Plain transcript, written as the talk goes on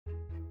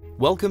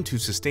Welcome to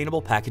Sustainable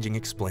Packaging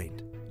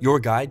Explained, your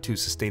guide to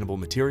sustainable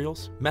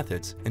materials,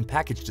 methods, and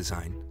package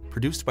design,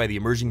 produced by the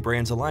Emerging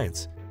Brands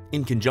Alliance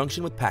in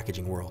conjunction with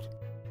Packaging World.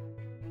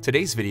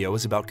 Today's video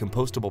is about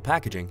compostable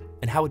packaging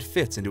and how it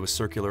fits into a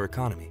circular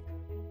economy.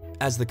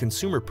 As the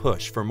consumer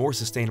push for more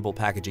sustainable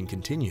packaging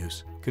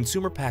continues,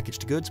 consumer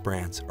packaged goods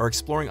brands are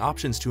exploring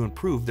options to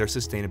improve their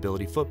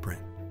sustainability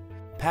footprint.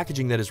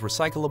 Packaging that is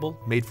recyclable,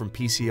 made from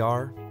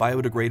PCR,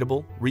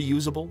 biodegradable,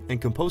 reusable,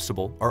 and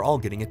compostable are all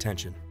getting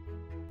attention.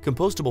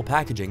 Compostable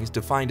packaging is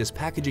defined as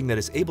packaging that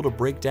is able to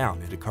break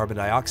down into carbon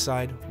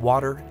dioxide,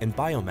 water, and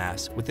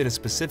biomass within a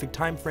specific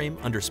time frame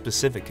under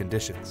specific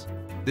conditions.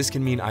 This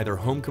can mean either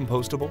home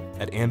compostable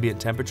at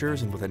ambient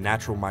temperatures and with a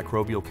natural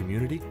microbial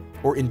community,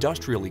 or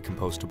industrially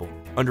compostable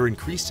under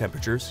increased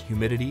temperatures,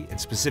 humidity,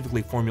 and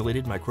specifically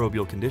formulated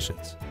microbial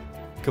conditions.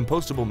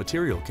 Compostable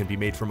material can be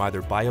made from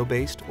either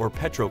bio-based or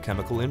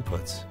petrochemical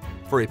inputs.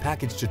 For a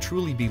package to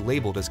truly be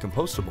labeled as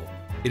compostable,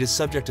 it is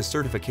subject to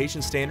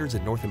certification standards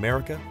in North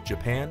America,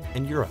 Japan,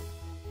 and Europe.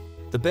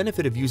 The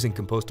benefit of using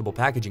compostable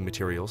packaging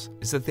materials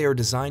is that they are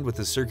designed with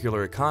the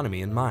circular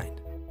economy in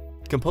mind.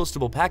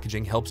 Compostable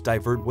packaging helps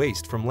divert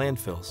waste from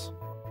landfills.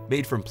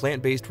 Made from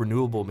plant-based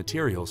renewable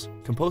materials,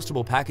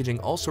 compostable packaging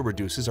also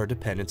reduces our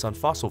dependence on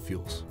fossil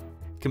fuels.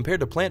 Compared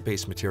to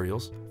plant-based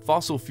materials,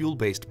 fossil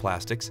fuel-based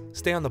plastics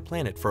stay on the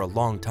planet for a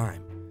long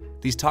time.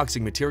 These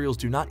toxic materials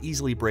do not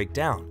easily break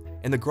down,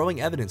 and the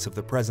growing evidence of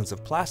the presence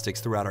of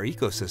plastics throughout our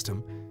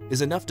ecosystem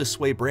is enough to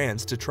sway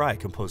brands to try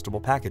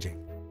compostable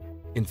packaging.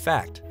 In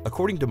fact,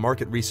 according to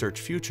Market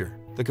Research Future,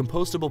 the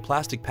compostable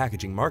plastic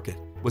packaging market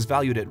was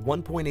valued at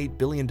 $1.8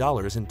 billion in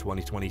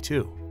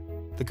 2022.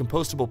 The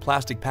compostable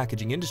plastic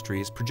packaging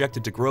industry is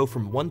projected to grow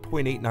from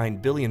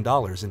 $1.89 billion in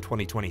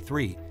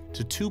 2023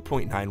 to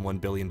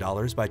 $2.91 billion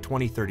by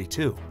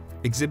 2032,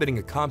 exhibiting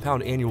a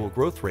compound annual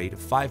growth rate of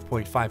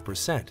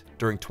 5.5%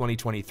 during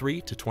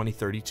 2023 to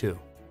 2032.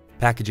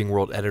 Packaging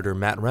World editor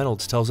Matt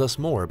Reynolds tells us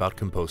more about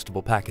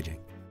compostable packaging.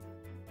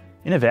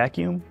 In a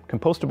vacuum,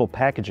 compostable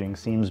packaging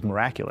seems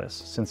miraculous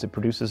since it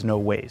produces no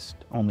waste,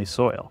 only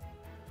soil.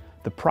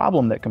 The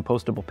problem that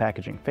compostable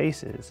packaging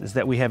faces is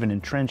that we have an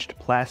entrenched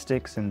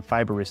plastics and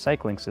fiber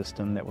recycling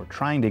system that we're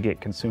trying to get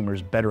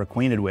consumers better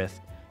acquainted with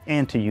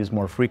and to use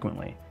more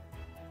frequently.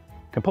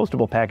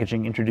 Compostable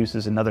packaging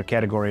introduces another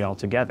category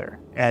altogether,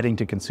 adding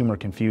to consumer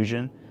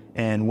confusion,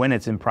 and when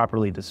it's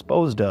improperly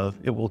disposed of,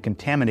 it will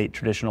contaminate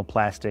traditional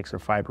plastics or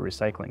fiber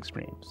recycling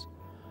streams.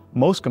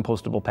 Most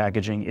compostable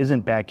packaging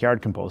isn't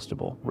backyard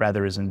compostable,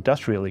 rather is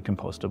industrially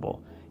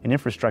compostable, and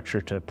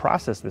infrastructure to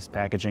process this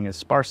packaging is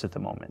sparse at the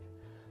moment.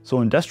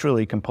 So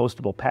industrially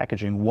compostable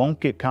packaging won't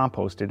get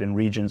composted in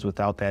regions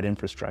without that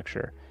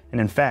infrastructure,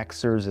 and in fact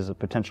serves as a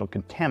potential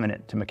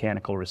contaminant to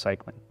mechanical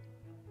recycling.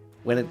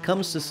 When it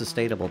comes to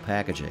sustainable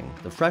packaging,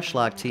 the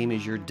FreshLock team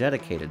is your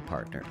dedicated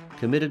partner,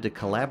 committed to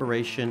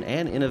collaboration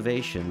and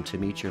innovation to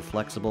meet your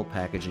flexible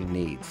packaging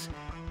needs.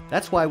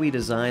 That's why we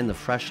designed the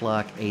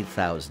FreshLock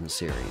 8000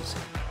 series,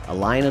 a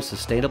line of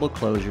sustainable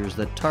closures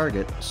that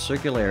target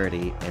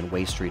circularity and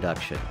waste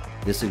reduction.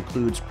 This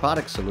includes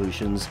product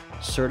solutions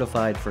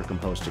certified for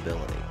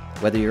compostability.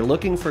 Whether you're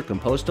looking for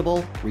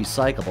compostable,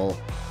 recyclable,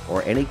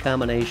 or any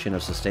combination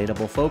of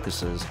sustainable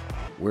focuses,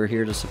 we're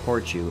here to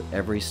support you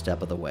every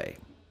step of the way.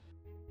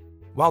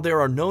 While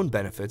there are known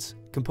benefits,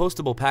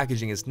 compostable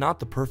packaging is not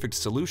the perfect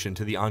solution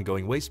to the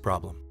ongoing waste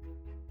problem.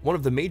 One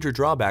of the major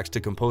drawbacks to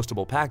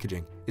compostable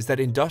packaging is that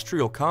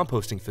industrial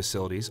composting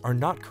facilities are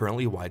not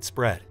currently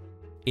widespread.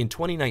 In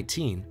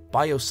 2019,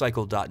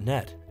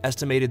 Biocycle.net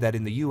estimated that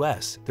in the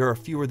US, there are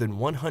fewer than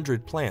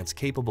 100 plants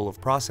capable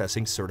of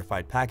processing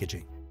certified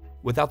packaging.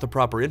 Without the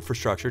proper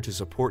infrastructure to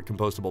support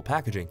compostable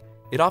packaging,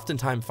 it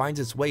oftentimes finds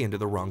its way into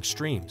the wrong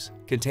streams,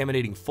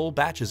 contaminating full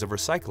batches of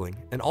recycling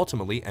and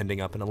ultimately ending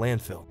up in a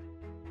landfill.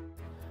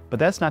 But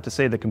that's not to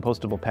say that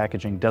compostable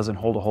packaging doesn't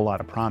hold a whole lot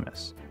of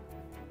promise.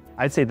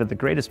 I'd say that the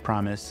greatest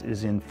promise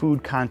is in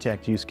food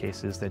contact use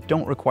cases that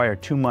don't require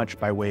too much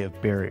by way of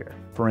barrier.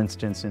 For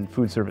instance, in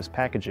food service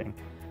packaging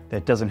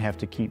that doesn't have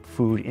to keep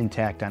food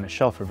intact on a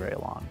shelf for very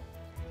long.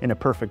 In a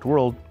perfect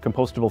world,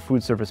 compostable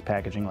food service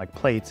packaging like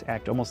plates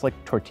act almost like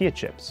tortilla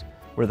chips,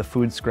 where the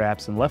food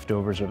scraps and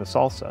leftovers are the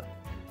salsa,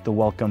 the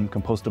welcome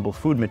compostable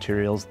food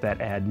materials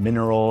that add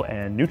mineral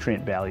and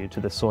nutrient value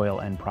to the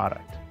soil end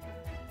product.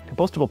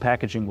 Compostable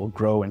packaging will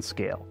grow and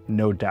scale,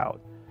 no doubt.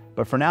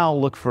 But for now,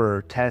 look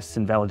for tests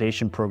and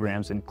validation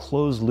programs in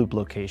closed-loop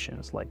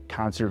locations like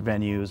concert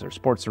venues or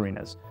sports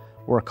arenas,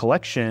 where a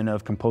collection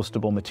of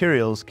compostable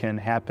materials can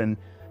happen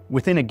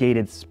within a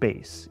gated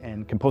space,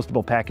 and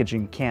compostable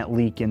packaging can't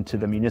leak into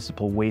the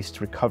municipal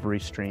waste recovery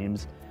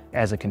streams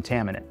as a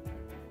contaminant.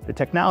 The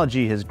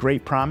technology has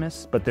great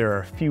promise, but there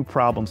are a few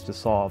problems to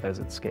solve as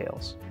it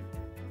scales.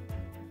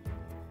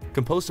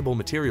 Compostable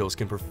materials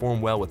can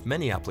perform well with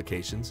many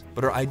applications,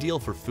 but are ideal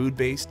for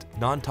food-based,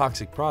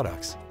 non-toxic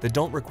products that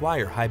don't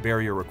require high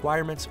barrier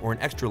requirements or an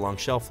extra long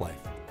shelf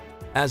life.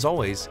 As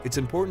always, it's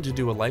important to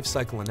do a life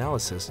cycle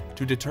analysis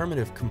to determine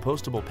if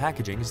compostable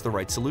packaging is the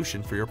right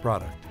solution for your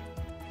product.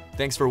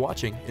 Thanks for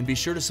watching, and be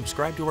sure to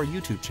subscribe to our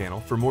YouTube channel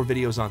for more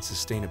videos on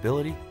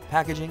sustainability,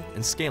 packaging,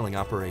 and scaling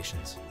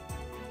operations.